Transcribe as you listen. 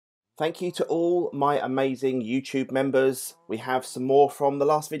Thank you to all my amazing YouTube members. We have some more from the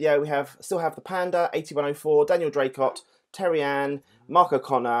last video. We still have the Panda, 8104, Daniel Draycott, Terry Ann, Mark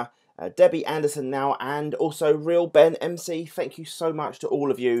O'Connor, Debbie Anderson now, and also Real Ben MC. Thank you so much to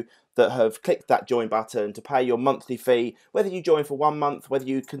all of you that have clicked that join button to pay your monthly fee. Whether you join for 1 month, whether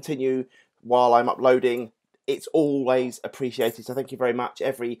you continue while I'm uploading, it's always appreciated. So thank you very much.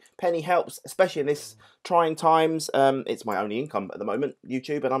 Every penny helps, especially in this trying times. It's my only income at the moment,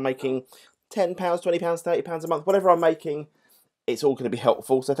 YouTube, and I'm making £10, £20, £30 a month, whatever I'm making. It's all going to be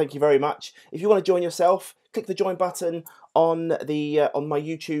helpful, so thank you very much. If you want to join yourself, click the join button on my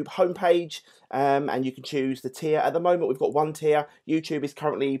YouTube homepage, and you can choose the tier. At the moment, we've got one tier. YouTube is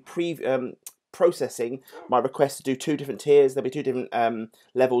currently processing my request to do 2 different tiers. There'll be 2 different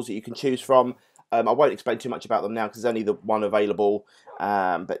levels that you can choose from. I won't explain too much about them now because there's only the one available,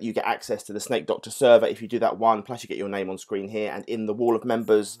 but you get access to the Snake Doctor server if you do that one, plus you get your name on screen here and in the wall of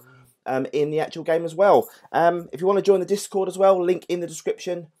members in the actual game as well. If you want to join the Discord as well, link in the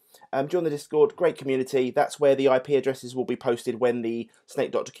description. Join the Discord, great community. That's where the IP addresses will be posted when the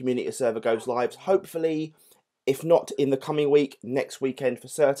Snake Doctor community server goes live. Hopefully, if not in the coming week, next weekend for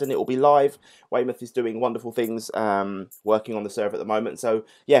certain, it will be live. Weymouth is doing wonderful things, working on the server at the moment. So,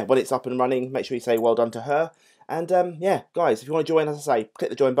 yeah, when it's up and running, make sure you say well done to her. And, yeah, guys, if you want to join, as I say,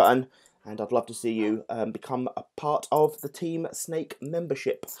 click the join button. And I'd love to see you become a part of the Team Snake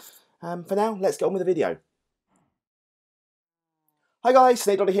membership. For now, let's get on with the video. Hi guys,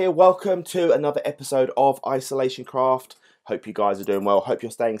 SnakeDoctor here. Welcome to another episode of IsolationCraft. Hope you guys are doing well. Hope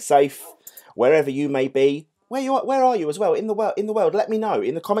you're staying safe wherever you may be. Where are you as well in the world? Let me know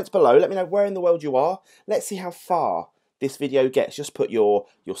in the comments below. Let me know where in the world you are. Let's see how far this video gets. Just put your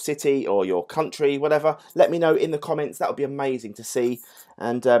city or your country, whatever. Let me know in the comments. That would be amazing to see.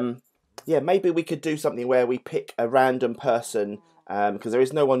 And yeah, maybe we could do something where we pick a random person. Because there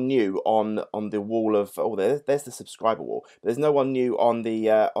is no one new on the wall of there's the subscriber wall. There's no one new on the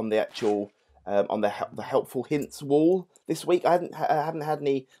actual on the helpful hints wall this week. I haven't had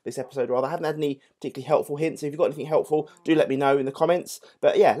any this episode rather. I haven't had any particularly helpful hints. So if you've got anything helpful, do let me know in the comments.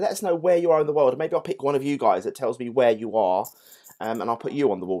 But yeah, let us know where you are in the world. Maybe I'll pick one of you guys that tells me where you are, and I'll put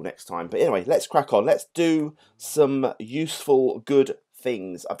you on the wall next time. But anyway, let's crack on. Let's do some useful, good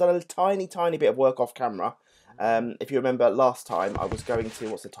things. I've done a tiny bit of work off camera. If you remember last time, I was going to,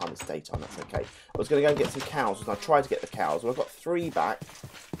 what's the time? It's daytime, that's okay. I was going to go and get some cows, and I tried to get the cows. Well, I got 3 back.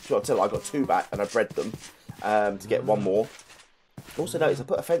 I got 2 back, and I bred them to get 1 more. Also notice I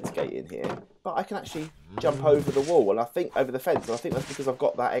put a fence gate in here, but I can actually jump over the wall, and I think over the fence, and I think that's because I've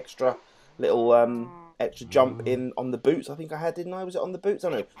got that extra little extra jump in on the boots. I think I had, didn't I? Was it on the boots? I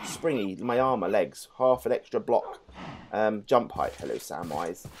don't know. Springy, my armour, legs, half an extra block. Jump height. Hello,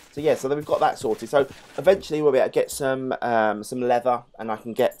 Samwise. So yeah, so then we've got that sorted. So eventually we'll be able to get some leather, and I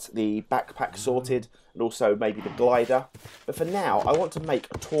can get the backpack sorted, and also maybe the glider. But for now, I want to make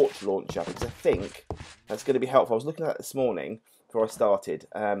a torch launcher because I think that's going to be helpful. I was looking at that this morning before I started.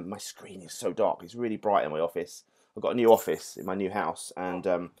 My screen is so dark. It's really bright in my office. I've got a new office in my new house,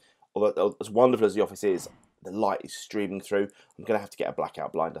 and although as wonderful as the office is, the light is streaming through. I'm going to have to get a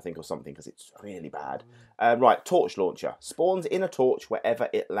blackout blind, I think, or something, because it's really bad. Right, torch launcher. Spawns in a torch wherever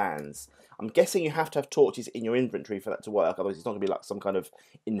it lands. I'm guessing you have to have torches in your inventory for that to work, otherwise it's not going to be like some kind of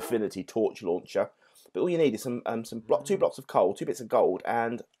infinity torch launcher. But all you need is 2 blocks of coal, 2 bits of gold,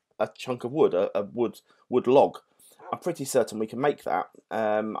 and a chunk of wood, a wood log. I'm pretty certain we can make that.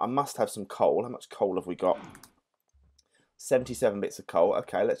 I must have some coal. How much coal have we got? 77 bits of coal.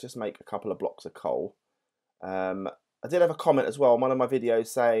 Okay, let's just make a couple of blocks of coal. I did have a comment as well on one of my videos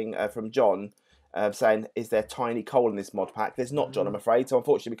saying from John, saying, is there tiny coal in this mod pack? There's not, John, I'm afraid. So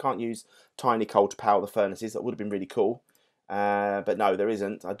unfortunately we can't use tiny coal to power the furnaces. That would have been really cool. But no, there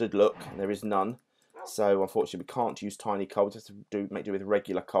isn't. I did look, and there is none. So unfortunately we can't use tiny coal, just to make do with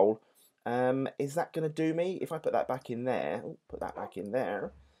regular coal. Is that going to do me? If I put that back in there, put that back in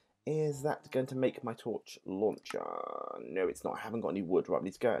there, is that going to make my torch launcher? No, it's not. I haven't got any wood. Right, I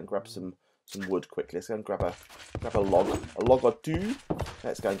need to go out and grab some wood quickly. Let's go and grab a log or 2.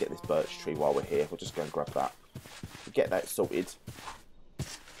 Let's go and get this birch tree while we're here. We'll just go and grab that. We'll get that sorted.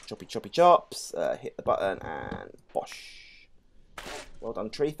 Choppy chops. Hit the button and bosh. Well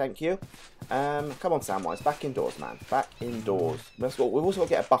done, tree. Thank you. Come on, Samwise. Back indoors, man. Back indoors. We've also got to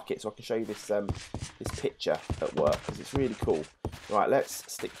get a bucket so I can show you this this picture at work, because it's really cool. Right, let's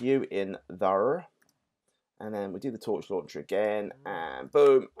stick you in there. And then we do the torch launcher again, and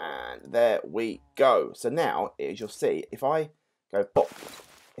boom, and there we go. So now, as you'll see, if I go pop,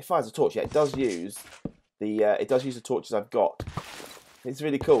 it fires a torch. Yeah, it does use the torches I've got. It's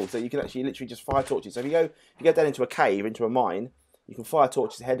really cool. So you can actually literally just fire torches. So if you go down into a cave, into a mine, You can fire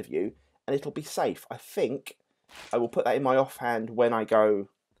torches ahead of you, and it'll be safe. I think I will put that in my offhand when I go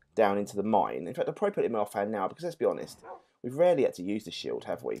down into the mine. In fact, I'll probably put it in my offhand now, because let's be honest, we've rarely had to use the shield,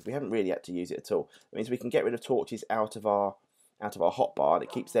 have we? We haven't really had to use it at all. It means we can get rid of torches out of our hotbar, and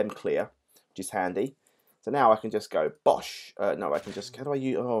it keeps them clear, which is handy. So now I can just go, bosh. No, I can just, how do I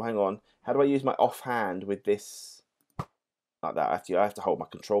use, oh, hang on. How do I use my offhand with this? Like that. I have to hold my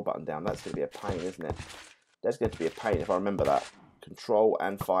control button down. That's going to be a pain, isn't it? That's going to be a pain if I remember that. Control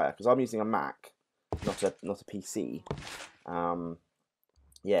and fire, because I'm using a Mac, not a PC.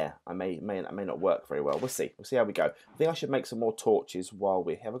 Yeah, I may not work very well. We'll see. We'll see how we go. I think I should make some more torches while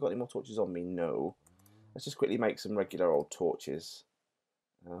we... Have I got any more torches on me? No. Let's just quickly make some regular old torches.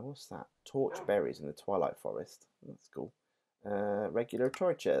 What's that? Torch berries in the Twilight Forest. That's cool. Regular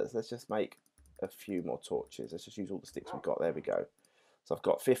torches. Let's just make a few more torches. Let's just use all the sticks we've got. There we go. So I've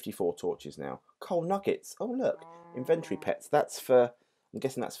got 54 torches now. Coal nuggets. Oh, look. Inventory pets. That's for... I'm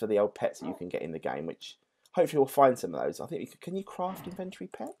guessing that's for the old pets that you can get in the game, which... Hopefully we'll find some of those. I think can you craft inventory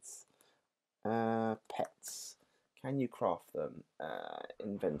pets? Pets. Can you craft them?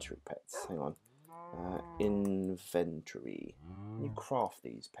 Inventory pets. Hang on. Inventory. Can you craft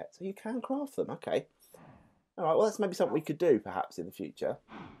these pets? Oh, you can craft them. Okay. All right. Well, that's maybe something we could do perhaps in the future.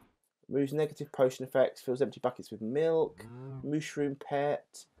 Removes negative potion effects. Fills empty buckets with milk. Mushroom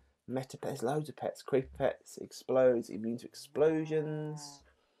pet. Meta pet. There's loads of pets. Creeper pets. Explodes. Immune to explosions.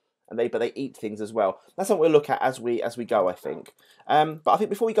 And but they eat things as well. That's something we'll look at as we go, I think. But I think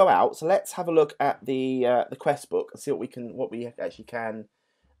before we go out, so let's have a look at the quest book and see what we actually can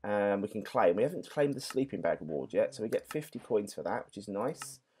claim. We haven't claimed the sleeping bag reward yet, so we get 50 coins for that, which is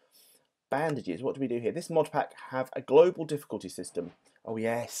nice. Bandages. What do we do here? This mod pack have a global difficulty system. Oh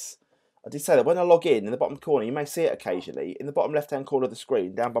yes, I did say that when I log in the bottom corner, you may see it occasionally in the bottom left-hand corner of the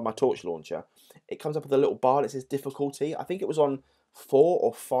screen, down by my torch launcher. It comes up with a little bar that says difficulty. I think it was on 4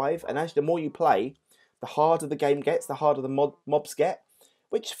 or 5, and actually the more you play, the harder the game gets, the harder the mobs get,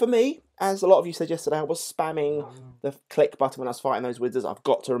 which for me, as a lot of you said yesterday, I was spamming the click button when I was fighting those wizards. I've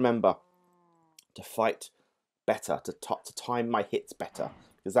got to remember to fight better, to time my hits better,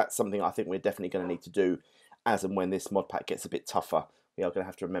 because that's something I think we're definitely going to need to do as and when this mod pack gets a bit tougher. We are going to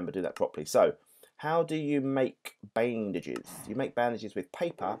have to remember to do that properly. So, how do you make bandages? You make bandages with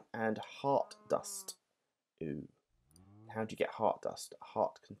paper and heart dust. Ooh. How do you get heart dust? A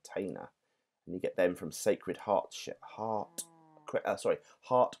heart container. And you get them from sacred heart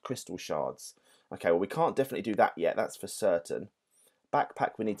crystal shards. Okay, well we can't definitely do that yet, that's for certain.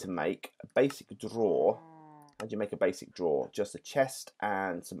 Backpack we need to make. A basic drawer. How do you make a basic drawer? Just a chest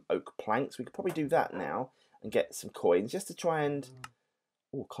and some oak planks. We could probably do that now and get some coins just to try and...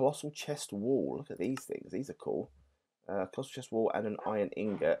 Oh, colossal chest wall. Look at these things. These are cool. Colossal chest wall and an iron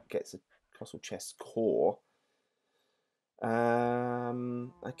ingot. Gets a colossal chest core.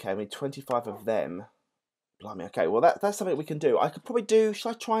 Okay, I mean 25 of them. Blimey, okay, well that's something we can do. I could probably do, should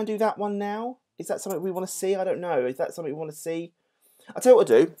I try and do that one now? Is that something we want to see? I don't know. Is that something we want to see? I'll tell you what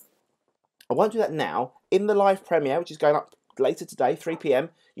I'll do. I won't do that now. In the live premiere, which is going up later today, 3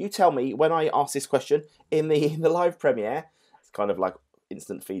 PM, you tell me when I ask this question in the live premiere. It's kind of like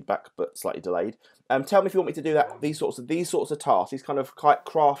instant feedback, but slightly delayed. Tell me if you want me to do that. These sorts of tasks, these kind of quite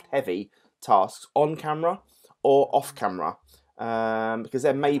craft heavy tasks on camera or off camera, because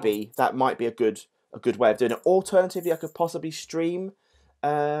then maybe that might be a good way of doing it. Alternatively, I could possibly stream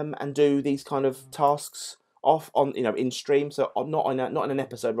and do these kind of tasks in stream, so not in an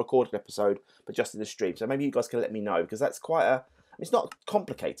episode, recorded episode, but just in the stream. So maybe you guys can let me know, because that's quite it's not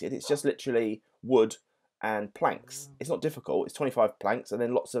complicated. It's just literally wood and planks. It's not difficult. It's 25 planks and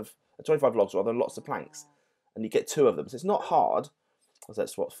then 25 logs rather, and lots of planks, and you get 2 of them. So it's not hard.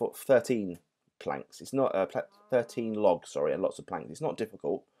 That's what 13. Planks. It's not 13 logs, sorry, and lots of planks. It's not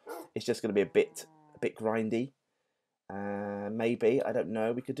difficult. It's just going to be a bit grindy. Maybe, I don't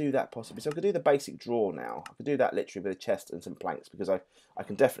know. We could do that possibly. So I could do the basic drawer now. I could do that literally with a chest and some planks, because I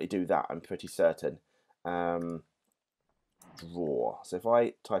can definitely do that. I'm pretty certain. Drawer. So if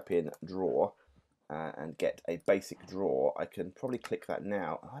I type in drawer and get a basic drawer, I can probably click that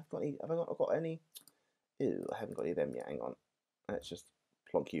now. Have I got any? Ew, I haven't got any of them yet. Hang on. Let's just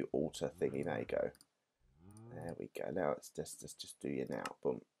plonk you alter thingy. There you go. There we go. Now it's just do you now.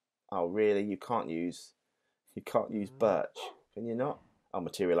 Boom. Oh really? You can't use birch, can you not? Oh,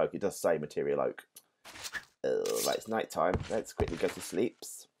 material oak. It does say material oak. Right, it's night time. Let's quickly go to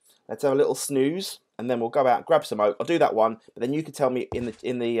sleeps. Let's have a little snooze, and then we'll go out and grab some oak. I'll do that one, but then you can tell me in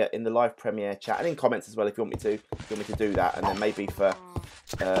the live premiere chat and in comments as well if you want me to do that, and then maybe for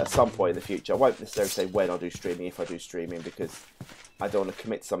some point in the future. I won't necessarily say when I'll do streaming, if I do streaming, because I don't want to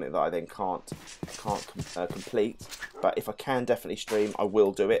commit to something that I then can't complete. But if I can definitely stream, I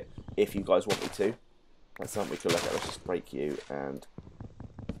will do it if you guys want me to. That's something we could look at. Let's just break you and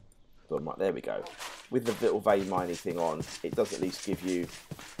boom, right, there we go. With the little vein mining thing on, it does at least give you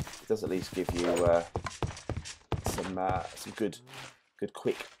some good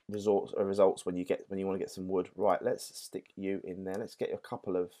quick results when you want to get some wood. Right, let's stick you in there. Let's get a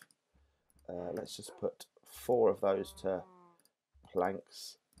couple of let's just put 4 of those to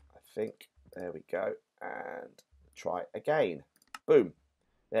planks, I think. There we go, and try again. Boom,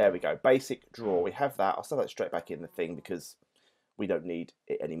 there we go. Basic drawer, we have that. I'll stuff that straight back in the thing because we don't need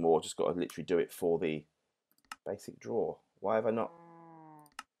it anymore. Just got to literally do it for the basic drawer. Why have I not?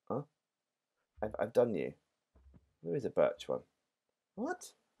 Huh? I've done you. There is a birch one.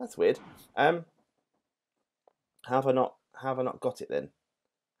 What? That's weird. How have I not got it then?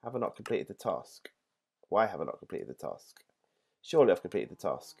 Have I not completed the task? Why have I not completed the task? Surely I've completed the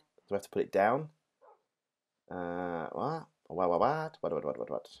task. Do I have to put it down? What?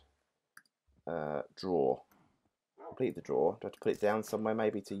 Draw. Complete the draw. Do I have to put it down somewhere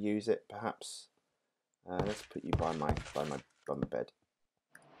maybe to use it perhaps? Let's put you by my bed.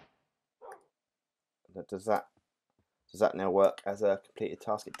 Does that now work as a completed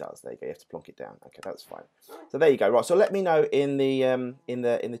task? It does. There you go. You have to plonk it down. Okay, that's fine. So there you go. Right. So let me know in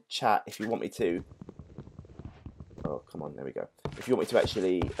the chat if you want me to. Oh, come on. There we go. If you want me to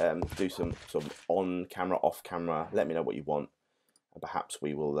actually do some on camera, off camera, let me know what you want, and perhaps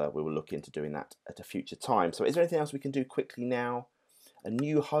we will look into doing that at a future time. So is there anything else we can do quickly now? A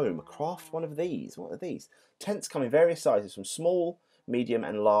new home. Craft one of these. What are these? Tents come in various sizes, from small, medium,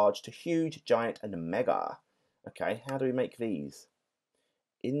 and large to huge, giant, and mega. Okay, how do we make these?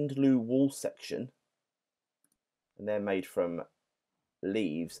 Indlu wool section, and they're made from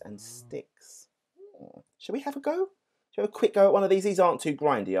leaves and sticks. Shall we have a go? Shall we have a quick go at one of these? These aren't too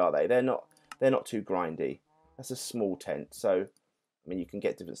grindy, are they? They're not too grindy. That's a small tent, so I mean you can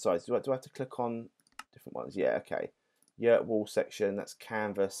get different sizes. Do I have to click on different ones? Yeah, okay. Yurt wool section, that's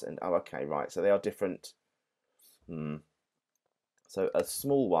canvas, and oh, okay, right. So they are different. So a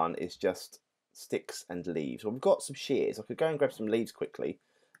small one is just sticks and leaves. Well, we've got some shears. I could go and grab some leaves quickly,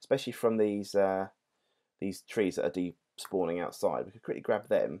 especially from these trees that are despawning outside. We could quickly grab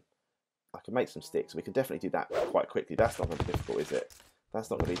them. I can make some sticks. We can definitely do that quite quickly. That's not going to be difficult, is it? That's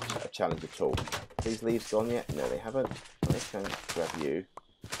not going to be a challenge at all. Are these leaves gone yet? No, they haven't. Let's go and grab you.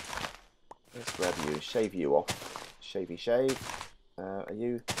 Let's grab you and shave you off. Shavey shave. Are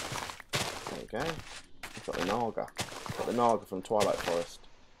you? There you go. I've got the Naga. I've got the Naga from Twilight Forest.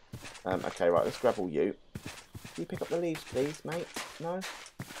 Okay, right, let's grab all you. Can you pick up the leaves, please, mate? No?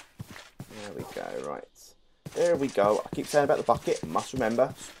 There we go, right. There we go. I keep saying about the bucket. Must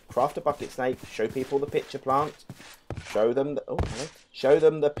remember, craft a bucket, Snake. Show people the pitcher plant. Show them the... Oh, hello. Show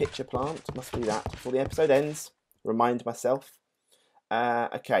them the pitcher plant. Must do that before the episode ends. Remind myself.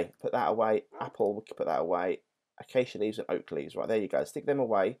 Okay, put that away. Apple, we can put that away. Acacia leaves and oak leaves. Right, there you go. Stick them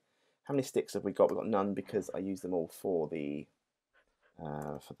away. How many sticks have we got? We've got none because I used them all for the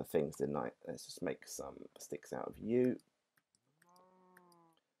things, didn't I? Let's just make some sticks out of you.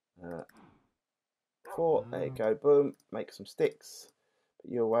 4, there you go, boom. Make some sticks.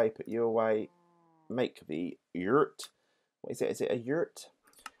 Put you away, put you away. Make the yurt. What is it? Is it a yurt?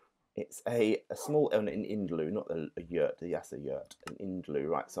 It's a small, an indlu, not a yurt. Yes, a yurt, an indlu.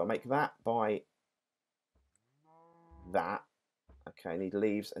 Right, so I'll make that by that. Okay, I need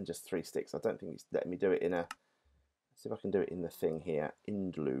leaves and just 3 sticks. I don't think it's letting me do it in a... Let's see if I can do it in the thing here.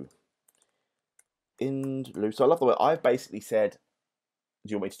 Indlu. Indlu. So I love the way I've basically said,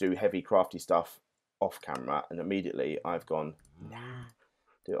 do you want me to do heavy crafty stuff off camera? And immediately I've gone, nah,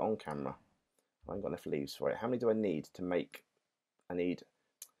 do it on camera. I haven't got enough leaves for it. How many do I need to make? I need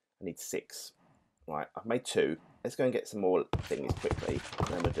 6. Right, I've made 2. Let's go and get some more things quickly, and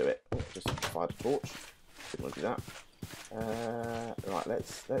then we'll do it. Oh, just fired a torch. Didn't want to do that. Right,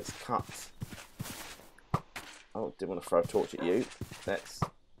 let's cut. Oh, didn't want to throw a torch at you. Let's.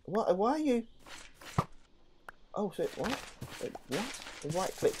 What? Why are you? Oh, shit! What? Wait, what? It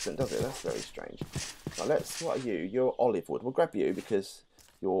right clicks and does it? That's very strange. Right, let's. What are you? You're olive wood. We'll grab you because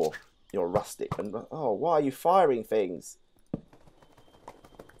you're rustic. And oh, why are you firing things?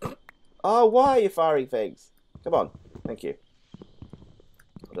 Oh, why are you firing things? Come on. Thank you.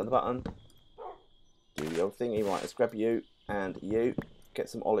 Hold on the button. Do the old thingy. Right, let's grab you and you. Get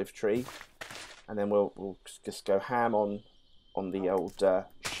some olive tree. And then we'll just go ham on the old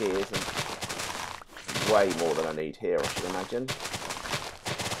shears. And way more than I need here, I should imagine.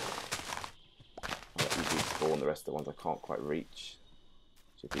 I'll let you despawn the rest of the ones I can't quite reach.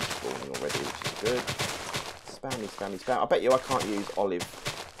 Should be spawning already, which is good. spammy. I bet you I can't use olive.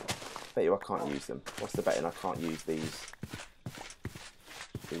 I bet you I can't use them. What's the betting I can't use these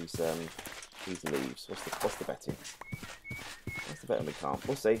leaves? What's the betting? What's the betting we can't?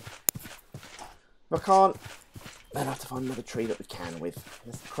 We'll see. If I can't, then I have to find another tree that we can with.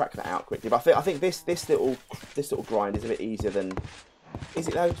 Let's crack that out quickly. But I think this little grind is a bit easier than. Is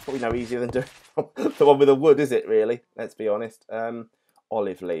it though? It's probably no easier than doing the one with the wood, is it? Really? Let's be honest.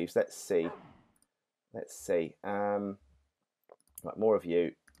 Olive leaves. Let's see. Right, more of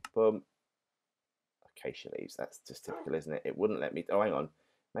you. Boom. Acacia leaves. That's just typical, isn't it? It wouldn't let me. Oh, hang on.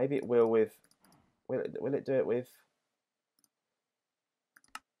 Maybe it will with. Will it do it with?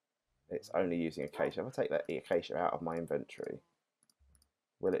 It's only using acacia. If I take that acacia out of my inventory,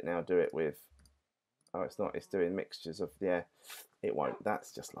 will it now do it with? Oh, it's not. It's doing mixtures of. Yeah, it won't.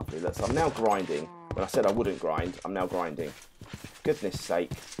 That's just lovely. Look, so I'm now grinding. When I said I wouldn't grind, I'm now grinding. Goodness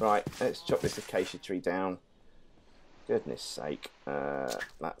sake. Right, let's chop this acacia tree down. Goodness sake.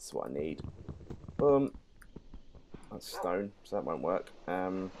 That's what I need. Boom. That's stone, so that won't work.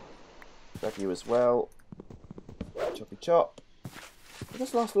 Grab you as well. Choppy chop. It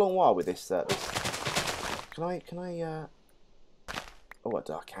does last a long while with this. Can I? Oh, I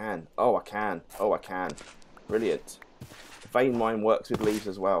can. Oh, I can. Brilliant. The vein mine works with leaves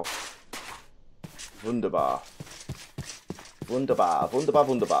as well. Wunderbar.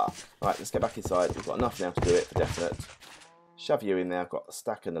 Right, let's get back inside. We've got enough now to do it for definite. Shove you in there. I've got the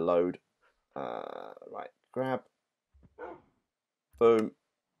stack and the load. Right, grab. Boom.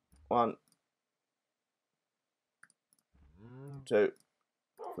 1, 2,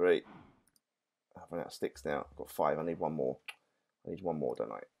 3. I've run out of sticks now. I've got 5. I need one more. I need one more,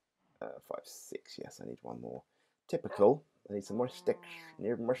 don't I? 5, 6. Yes, I need one more. Typical. I need some more sticks.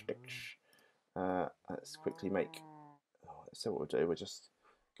 Need more sticks. Let's quickly make. So what we'll do, we'll just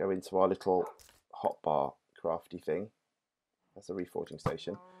go into our little hotbar crafty thing. That's a reforging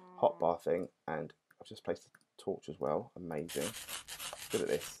station. Hotbar thing, and I've just placed a torch as well. Amazing. Good at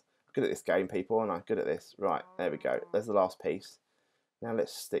this. Good at this game, people, aren't I? Good at this. Right, there we go. There's the last piece. Now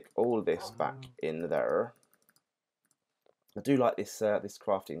let's stick all of this back in there. I do like this this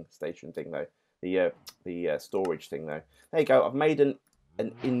crafting station thing though. The storage thing though. There you go. I've made an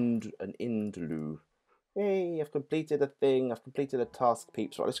indlu. Yay! I've completed a thing. I've completed a task,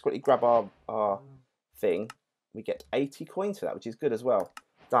 peeps. Right, let's quickly grab our thing. We get 80 coins for that, which is good as well.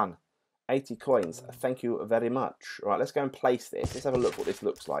 Done. 80 coins. Thank you very much. Right, let's go and place this. Let's have a look what this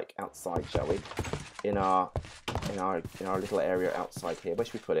looks like outside, shall we? In our little area outside here. Where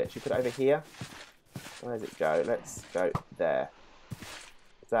should we put it? Should we put it over here? Where does it go? Let's go there.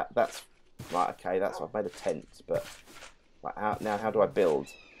 That's right. Okay, I've made a tent, but right, now how do I build?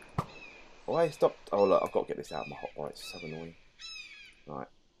 Why stopped? Oh look, I've got to get this out of my hotbar. It's so annoying. Right.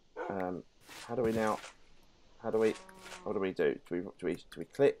 How do we now? What do we do? Do we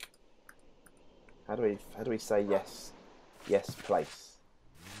click? How do we say yes? Yes, place.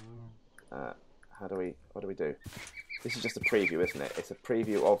 What do we do? This is just a preview, isn't it? It's a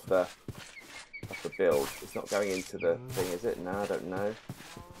preview of the build. It's not going into the thing, is it? No, I don't know.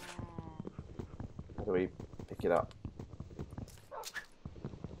 How do we pick it up?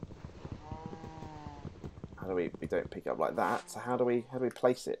 How do we don't pick it up like that? So how do we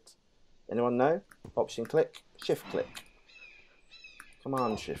place it? Anyone know? Option click, shift click.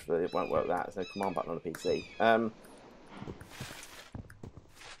 Command shift, it won't work that. There's no command button on the PC.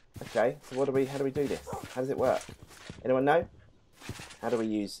 Okay, so how do we do this? How does it work? Anyone know? How do we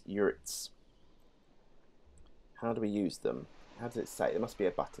use yurts? How do we use them? How does it say? There must be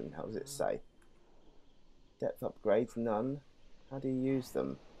a button. How does it say? Depth upgrades, none. How do you use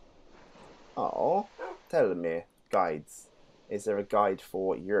them? Oh, tell me, guides. Is there a guide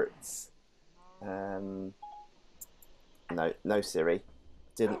for yurts? No, Siri.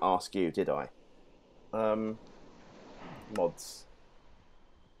 Didn't ask you, did I? Mods.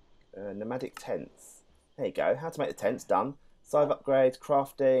 Nomadic tents. There you go. How to make the tents, done. Size upgrades,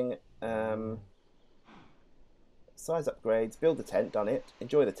 crafting, size upgrades, build the tent, done it.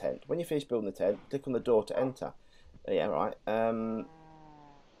 Enjoy the tent. When you finish building the tent, click on the door to enter. Yeah, right.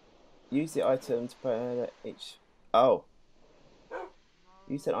 Use the item to put each. Oh.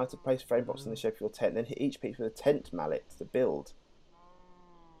 Use that item to place frame box in the shape of your tent. Then hit each piece with a tent mallet to build.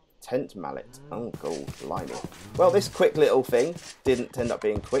 Tent mallet. Oh, cool. Blimey. Well, this quick little thing didn't end up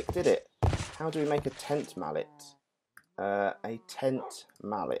being quick, did it? How do we make a tent mallet? A tent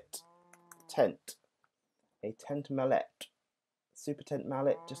mallet. Tent. A tent mallet. Super tent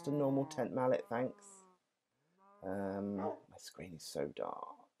mallet. Just a normal tent mallet, thanks. My screen is so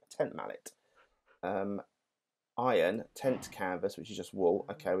dark. Tent mallet. Iron, tent canvas, which is just wool.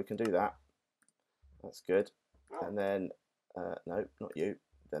 Okay, we can do that. That's good. and then no, not you.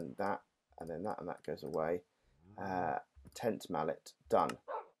 Then that, and then that, and that goes away. Tent mallet done.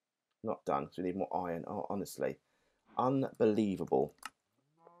 Not done because we need more iron. Oh, honestly, unbelievable.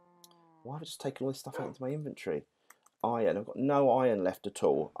 Why have I just taken all this stuff out into my inventory? Iron. I've got no iron left at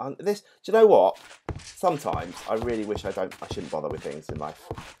all. Do you know what? Sometimes I really wish I shouldn't bother with things in life.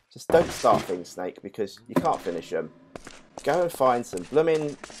 Just don't start things, Snake, because you can't finish them. Go and find some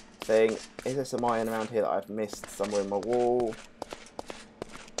blooming thing. Is there some iron around here that I've missed somewhere in my wall?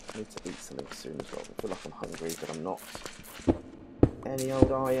 I need to eat something soon as well. I feel like I'm hungry, but I'm not. Any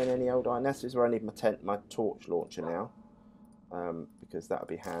old iron, any old iron. This is where I need my torch launcher now, because that would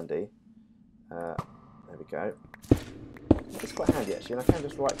be handy. There we go. It's quite handy actually, and I can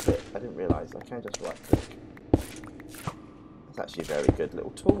just right click. I didn't realise I can just right click. It's actually a very good little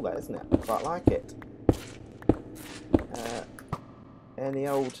tool, that, isn't it? I quite like it. Any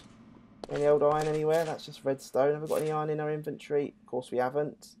old iron anywhere? That's just redstone. Have we got any iron in our inventory? Of course we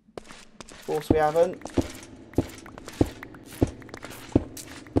haven't. Of course we haven't.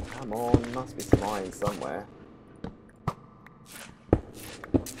 Come on, must be some iron somewhere.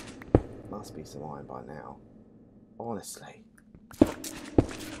 Must be some iron by now. Honestly. You'd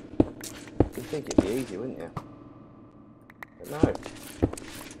think it'd be easy, wouldn't you? But no.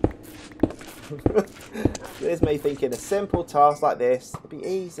 There's me thinking a simple task like this would be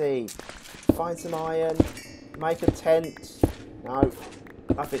easy. Find some iron, make a tent. No,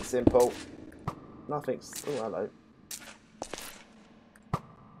 nothing simple. Nothing's. Oh, hello.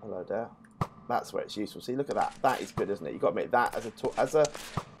 Hello there. That's where it's useful. See, look at that. That is good, isn't it? You've got to admit that as a tool. Have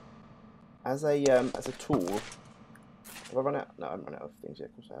I run out? No, I haven't run out of things yet.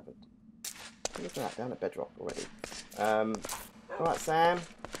 Of course I haven't. Look at that, down at bedrock already. Alright, Sam.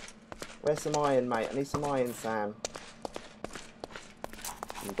 Where's some iron, mate? I need some iron, Sam.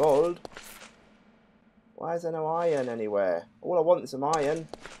 Some gold. Why is there no iron anywhere? All I want is some iron.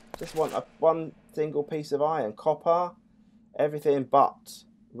 Just want one single piece of iron. Copper. Everything but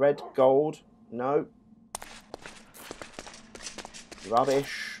red gold. No.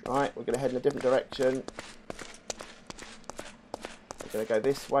 Rubbish. Right, we're going to head in a different direction. We're going to go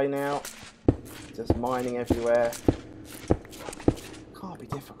this way now. Just mining everywhere. Can't be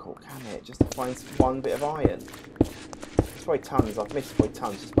difficult, can it? Just to find one bit of iron. It's probably tons. I've missed probably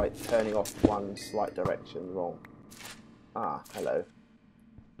tons just by turning off one slight direction wrong. Ah, hello.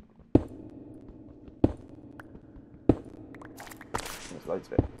 There's loads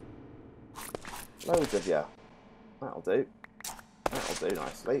of it. Loads of you. That'll do. That'll do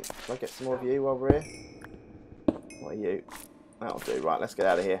nicely. Shall I get some more of you over here? What are you? That'll do. Right, let's get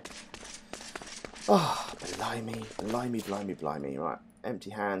out of here. Oh, blimey, blimey, blimey, blimey. Right,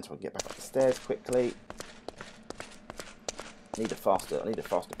 empty hands so I can get back up the stairs quickly. I need a faster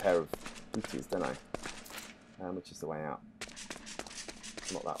pair of booties, don't I? Which is the way out?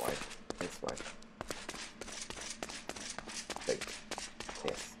 Not that way. This way. I think.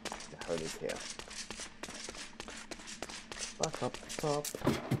 Yes, the home is here. Back up the top.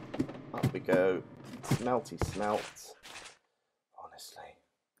 Up we go. Smelty smelt. Honestly.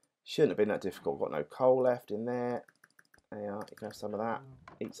 Shouldn't have been that difficult. Got no coal left in there. There you are. You can have some of that.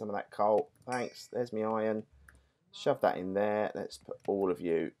 Eat some of that coal. Thanks. There's my iron. Shove that in there. Let's put all of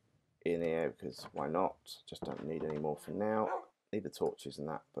you in here because why not? Just don't need any more for now. Need the torches and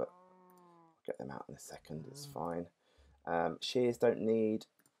that, but I'll get them out in a second. It's fine. Shears don't need.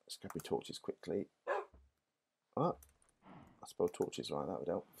 Let's grab your torches quickly. Oh, I suppose torches, right? That would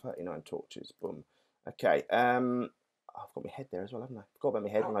help. 39 torches. Boom. Okay. I've got my head there as well, haven't I? Forgot about my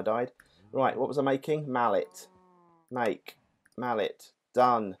head when I died. Right, what was I making? Mallet. Make. Mallet.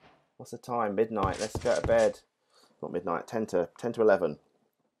 Done. What's the time? Midnight. Let's go to bed. Not midnight. 10 to 11.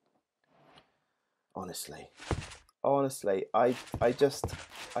 Honestly, I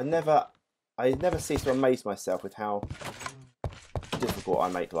never cease to amaze myself with how difficult I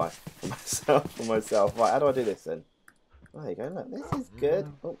make life for myself. Right, how do I do this then? There you go. Look, this is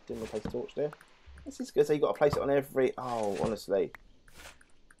good. Oh, didn't replace the torch there. This is good. So you've got to place it on every. Oh, honestly,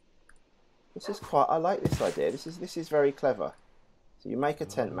 this is quite. I like this idea. This is very clever. So you make a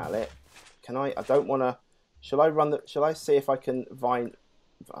tent mallet. Can I? I don't want to. Shall I run the? Shall I see if I can vine?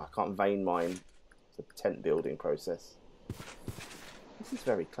 I can't vein mine. The tent building process. This is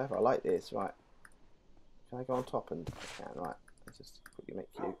very clever. I like this. Right. Can I go on top and? I can. Right. Let's just quickly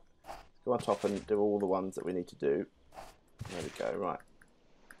make cute. Go on top and do all the ones that we need to do. There we go. Right.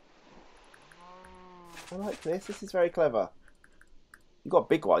 I like this. This is very clever. You've got a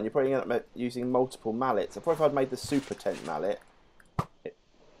big one. You're probably going to end up using multiple mallets. I probably if I'd made the super tent mallet.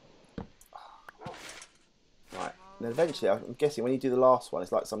 Right. And then eventually, I'm guessing when you do the last one,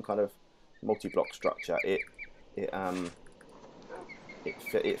 it's like some kind of multi-block structure. It it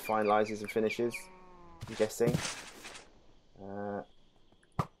finalises and finishes. I'm guessing.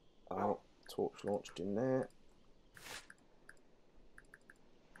 Oh, torch launched in there.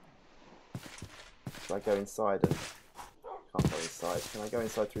 Should I go inside and... Can't go inside. Can I go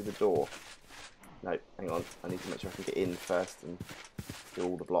inside through the door? No, hang on. I need to make sure I can get in first and do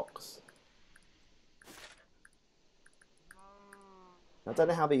all the blocks. I don't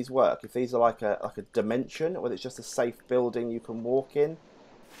know how these work. If these are like a dimension, or whether it's just a safe building you can walk in.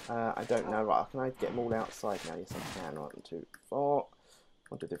 I don't know. Right, can I get them all outside now? Yes, I can. 1, 2, 4.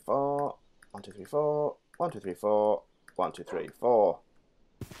 1, 2, 3, 4. 1, 2, 3, 4. 1, 2, 3, 4. 1, 2, 3, 4.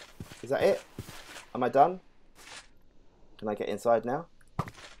 Is that it? Am I done? Can I get inside now?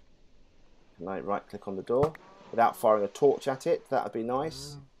 Can I right click on the door without firing a torch at it? That would be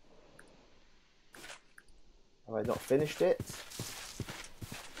nice. Have I not finished it?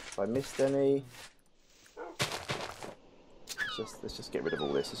 Have I missed any? Let's just get rid of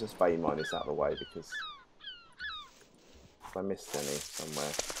all this. Let's just vein mine this out of the way, because if I missed any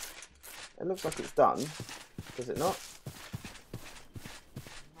somewhere. It looks like it's done. Does it not?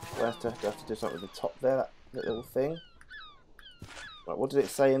 Do I have to do something with the top there, that little thing? Right, what did it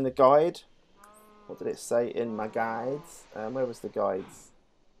say in the guide? What did it say in my guides? Where was the guides?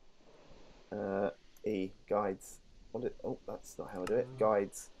 Guides. Oh, that's not how I do it.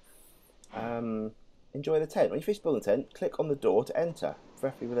 Guides. Enjoy the tent. When you finish building the tent, click on the door to enter,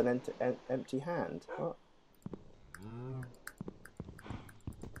 preferably with an empty hand. What?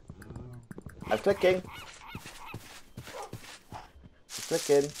 I'm clicking.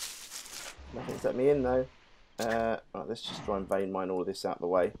 Nothing's let me in though. Right, let's just try and vein mine all of this out of the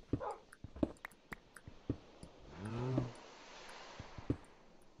way.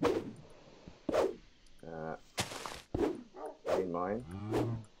 Vein mine.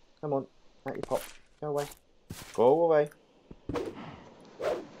 Come on, out you pop. Go away. Go away.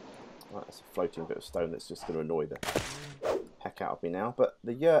 Right, that's a floating bit of stone that's just going to annoy the heck out of me now. But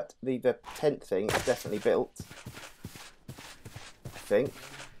the the tent thing is definitely built. I think.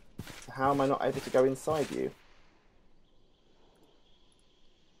 So how am I not able to go inside you?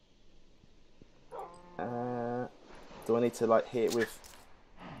 Do I need to like hit it with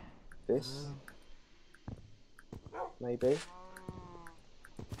this? Maybe.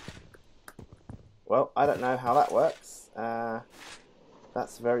 Well, I don't know how that works.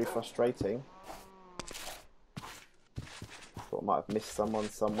 That's very frustrating. Thought I might have missed someone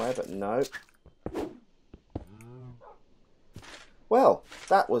somewhere, but no. Well,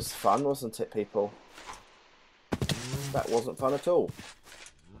 that was fun, wasn't it, people? That wasn't fun at all.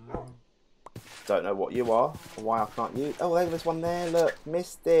 Don't know what you are, or why I can't use... Oh, there's one there, look.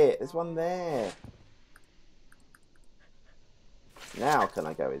 Missed it. There's one there. Now can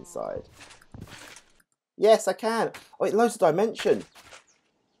I go inside? Yes, I can. Oh, it loads of dimension.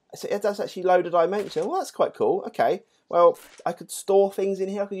 So it does actually load a dimension. Well, that's quite cool. Okay. Well, I could store things in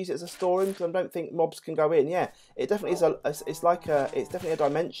here. I could use it as a storeroom because I don't think mobs can go in. Yeah, it definitely is it's definitely a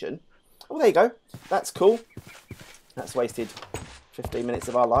dimension. Oh, there you go. That's cool. That's wasted 15 minutes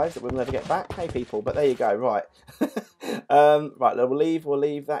of our lives that we'll never get back. Hey, people. But there you go. Right. Right. We'll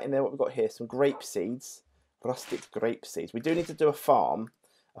leave that in there. What we've got here? Some grape seeds. Rustic grape seeds. We do need to do a farm.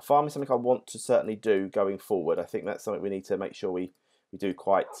 A farm is something I want to certainly do going forward. I think that's something we need to make sure we do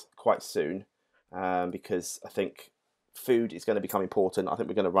quite soon, because I think food is going to become important. I think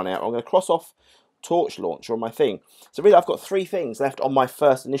we're going to run out. I'm going to cross off torch launcher on my thing. So really I've got 3 things left on my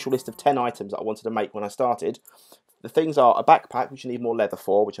first initial list of 10 items that I wanted to make when I started. The things are a backpack, which you need more leather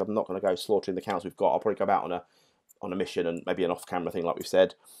for, which I'm not going to go slaughtering the cows we've got. I'll probably go out on a mission and maybe an off-camera thing like we've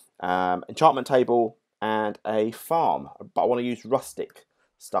said. Enchantment table and a farm. But I want to use rustic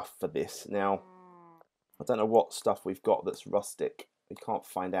stuff for this. Now, I don't know what stuff we've got that's rustic. We can't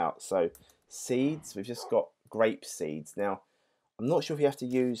find out. So, seeds. We've just got grape seeds. Now, I'm not sure if you have to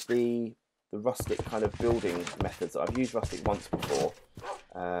use the rustic kind of building methods. I've used rustic once before.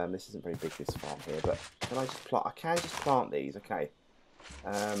 This isn't very big, this farm here, but can I just plant? I can just plant these. Okay.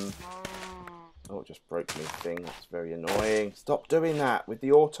 Oh, it just broke me thing. That's very annoying. Stop doing that with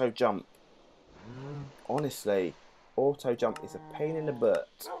the auto jump. Honestly, auto jump is a pain in the butt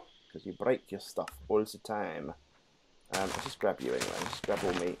because you break your stuff all the time. Let's just grab you anyway. Just grab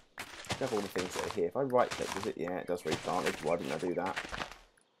all the things that are here. If I right click, does it? Yeah, it does replant it. Why didn't I do that?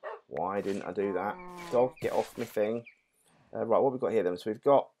 Why didn't I do that? Dog, get off my thing. Right, what have we got here then? So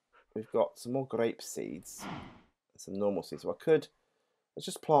we've got some more grape seeds, and some normal seeds. So let's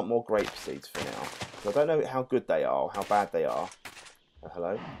just plant more grape seeds for now. So I don't know how good they are or how bad they are. Oh,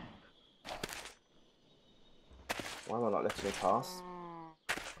 hello. Why am I not letting me pass?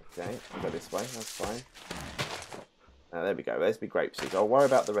 Okay, I'll go this way. That's fine. There we go. There's my grape seeds. I'll worry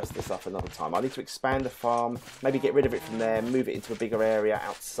about the rest of this stuff another time. I need to expand the farm, maybe get rid of it from there, move it into a bigger area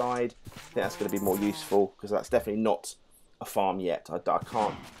outside. I think that's going to be more useful because that's definitely not a farm yet. I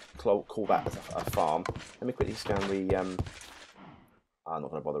can't call that as a farm. Let me quickly scan the... I'm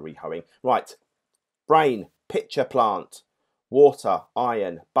not going to bother re-hoeing. Right. Brain, pitcher plant, water,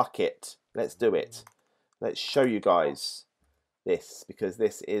 iron, bucket. Let's do it. Let's show you guys this because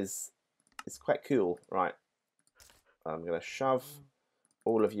this is quite cool. Right. I'm going to shove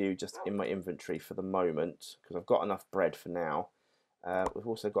all of you just in my inventory for the moment because I've got enough bread for now. We've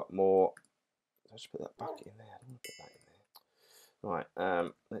also got more. I'll just put that bucket in there. I don't want to put that in there. Right.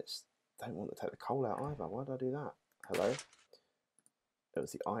 Let's. Don't want to take the coal out either. Why did I do that? Hello. It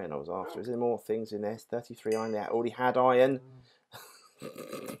was the iron I was after. Is there more things in there? 33 iron. I already had iron.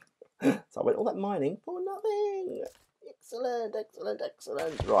 So I went all that mining for nothing. Excellent, excellent,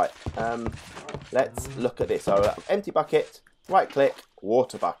 excellent. Right, let's look at this. So empty bucket, right click,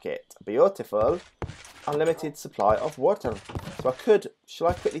 water bucket. Beautiful. Unlimited supply of water. So I could, shall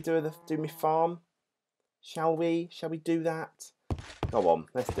I quickly do my farm? Shall we? Shall we do that? Go on,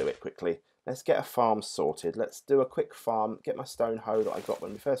 let's do it quickly. Let's get a farm sorted. Let's do a quick farm. Get my stone hoe that I got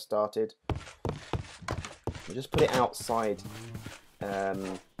when we first started. We'll just put it outside.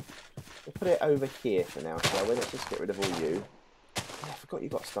 We'll put it over here for now, shall we? Let's just get rid of all you. Oh, I forgot you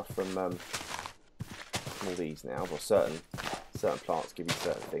got stuff from all these now. Well, certain plants give you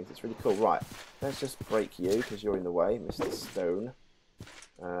certain things. It's really cool. Right, let's just break you because you're in the way, Mr. Stone.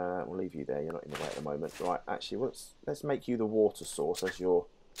 We'll leave you there. You're not in the way at the moment. Right, actually, let's make you the water source as you're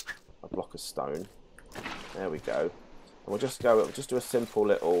a block of stone. There we go. And we'll just do a simple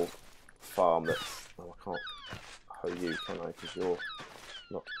little farm that's... Oh, I can't hoe you, can I? Because you're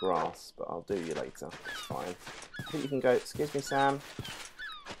not grass, but I'll do you later. It's fine. I think you can go... Excuse me, Sam.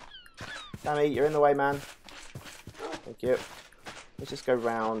 Sammy, you're in the way, man. Thank you. Let's just go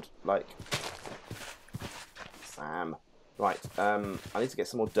round, like... Sam. Right, I need to get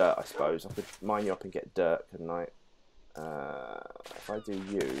some more dirt, I suppose. I could mine you up and get dirt, couldn't I? If I do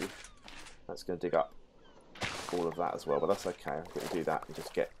you, that's going to dig up all of that as well, but that's okay. I'm going to do that and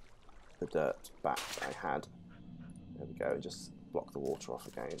just get the dirt back that I had. There we go, and just block the water off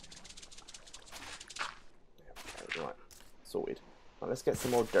again. There we go, right, sorted. Right, let's get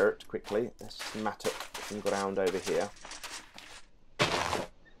some more dirt quickly. Let's just mat up some ground over here.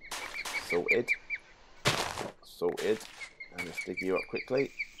 Sorted. Sorted. And let's dig you up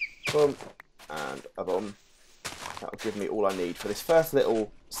quickly. Boom. And a boom. That'll give me all I need for this first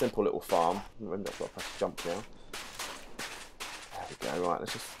simple little farm. Remember, I've got to press jump now. There we go. Right,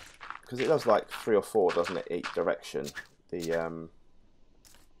 let's just... Because it does like 3 or 4, doesn't it, each direction. The,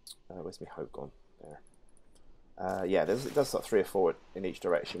 where's my hoe gone? There. Yeah, it does like 3 or 4 in each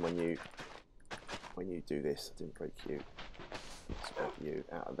direction when you do this. I didn't break you. Let's break you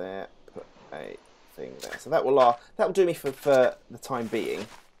out of there. Put a thing there. So that will do me for the time being.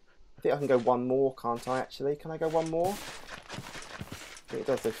 I think I can go one more, can't I, actually? Can I go one more? I think it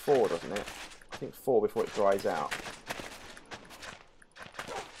does do 4, doesn't it? I think 4 before it dries out.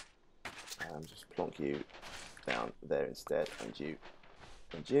 Just plonk you down there instead, and you,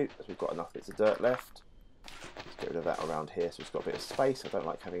 as we've got enough bits of dirt left. Let's get rid of that around here so we've got a bit of space. I don't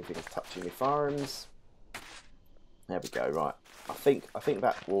like having things touching my farms. There we go, right. I think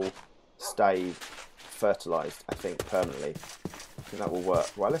that will stay fertilised, I think, permanently. I think that will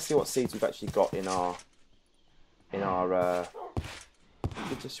work. Right, let's see what seeds we've actually got in our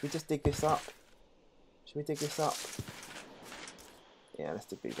should we just dig this up? Should we dig this up? Yeah, let's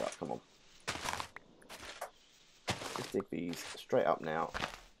dig these up, come on. Let's dig these straight up now.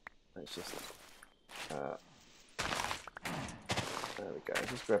 Let's just there we go.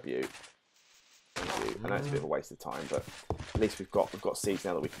 Just grab you. And you. I know it's a bit of a waste of time, but at least we've got seeds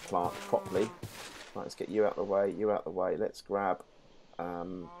now that we can plant properly. Right, let's get you out of the way, you out of the way. Let's grab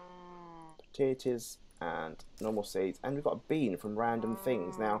potatoes and normal seeds, and we've got a bean from random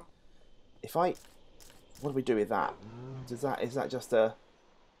things. Now, what do we do with that? Is that just a...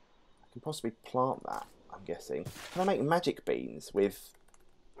 I can possibly plant that, I'm guessing. Can I make magic beans with...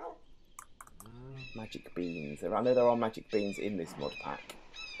 Magic beans. I know there are magic beans in this mod pack,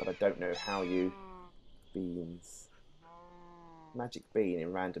 but I don't know how you... Beans. Magic bean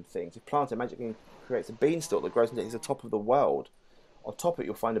in random things. If planted, magic bean creates a beanstalk that grows into the top of the world. On top of it,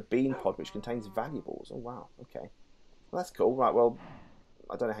 you'll find a bean pod which contains valuables. Oh, wow. Okay. Well, that's cool. Right, well,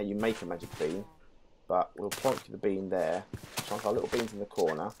 I don't know how you make a magic bean, but we'll plonk the bean there. Plonk our little beans in the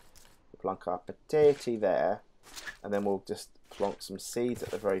corner. We'll plonk our potato there. And then we'll just plonk some seeds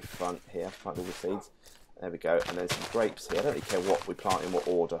at the very front here. Plant all the seeds. There we go. And then some grapes here. I don't really care what we plant in what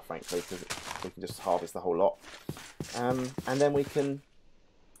order, frankly, because we can just harvest the whole lot. And then we can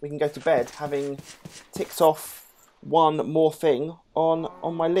go to bed having ticked off one more thing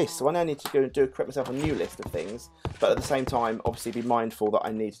on my list. So I now need to go and create myself a new list of things, but at the same time obviously be mindful that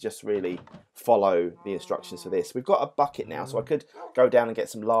I need to just really follow the instructions for this. We've got a bucket now, so I could go down and get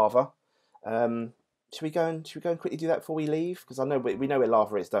some lava. Should we go and quickly do that before we leave? Because I know we know where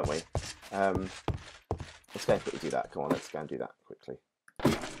lava is, don't we? Let's go and quickly do that. Come on, let's go and do that quickly.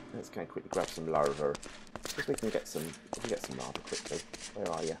 Let's go and quickly grab some lava. Because we can get some lava quickly. Where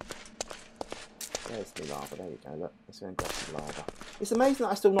are you? There's the lava, there you go, look. Let's go and grab some lava. It's amazing that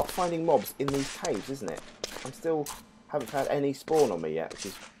I'm still not finding mobs in these caves, isn't it? I'm still haven't had any spawn on me yet, which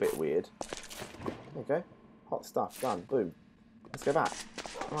is a bit weird. There you go. Hot stuff, done, boom. Let's go back.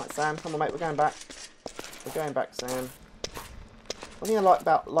 Alright, Sam, come on mate, we're going back. We're going back, Sam. One thing I like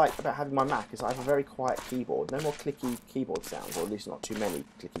about having my Mac is I have a very quiet keyboard. No more clicky keyboard sounds, or at least not too many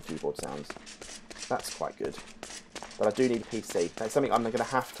clicky keyboard sounds. That's quite good. But I do need a PC. That's something I'm going to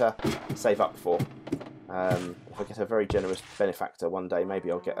have to save up for. If I get a very generous benefactor one day,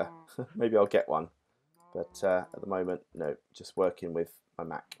 maybe I'll get one. But at the moment, no, just working with my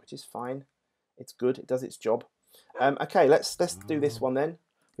Mac, which is fine. It's good. It does its job. Okay, let's do this one then.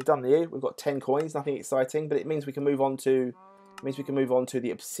 We've done the We've got 10 coins. Nothing exciting, but it means we can move on to. The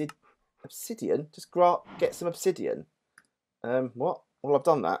obsidian. Just get some obsidian. What? Well, I've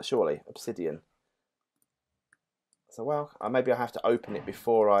done that. Surely obsidian. So well, maybe I have to open it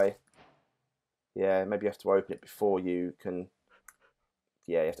before I. Yeah, maybe you have to open it before you can.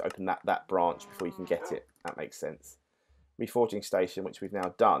 Yeah, you have to open that branch before you can get it. That makes sense. Reforging station, which we've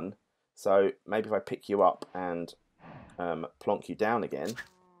now done. So maybe if I pick you up and plonk you down again.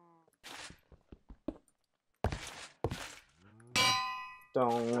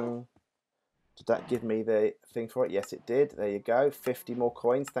 Dong. Did that give me the thing for it? Yes, it did. There you go. 50 more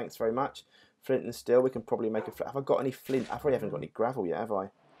coins. Thanks very much. Flint and steel. We can probably make a. Have I got any flint? I probably haven't got any gravel yet, have I?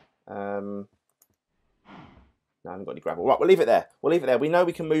 No, I haven't got any gravel. Right, we'll leave it there. We'll leave it there. We know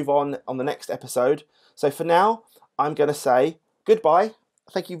we can move on the next episode. So for now, I'm going to say goodbye.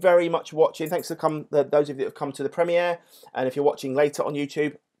 Thank you very much for watching. Thanks to those of you that have come to the premiere. And if you're watching later on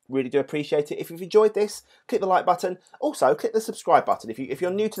YouTube, really do appreciate it. If you've enjoyed this, click the like button. Also, click the subscribe button. If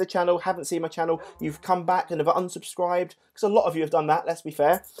you're new to the channel, haven't seen my channel, you've come back and have unsubscribed, because a lot of you have done that, let's be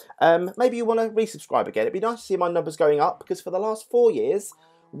fair. Maybe you want to resubscribe again. It'd be nice to see my numbers going up, because for the last 4 years,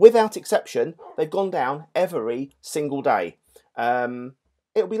 without exception, they've gone down every single day.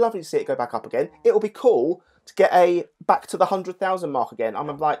 It'll be lovely to see it go back up again. It'll be cool to get back to the 100,000 mark again. I'm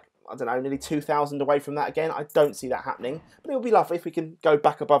like, I don't know, nearly 2,000 away from that again. I don't see that happening. But it would be lovely if we can go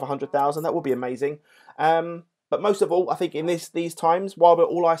back above 100,000. That would be amazing. But most of all, I think in these times, while we're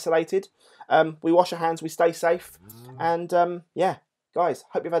all isolated, we wash our hands, we stay safe. And yeah, guys,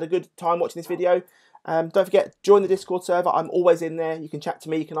 hope you've had a good time watching this video. Don't forget, join the Discord server. I'm always in there. You can chat to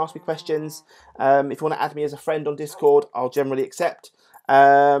me. You can ask me questions. If you want to add me as a friend on Discord, I'll generally accept.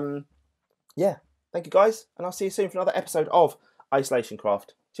 Yeah, thank you guys. And I'll see you soon for another episode of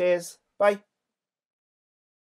IsolationCraft. Cheers. Bye.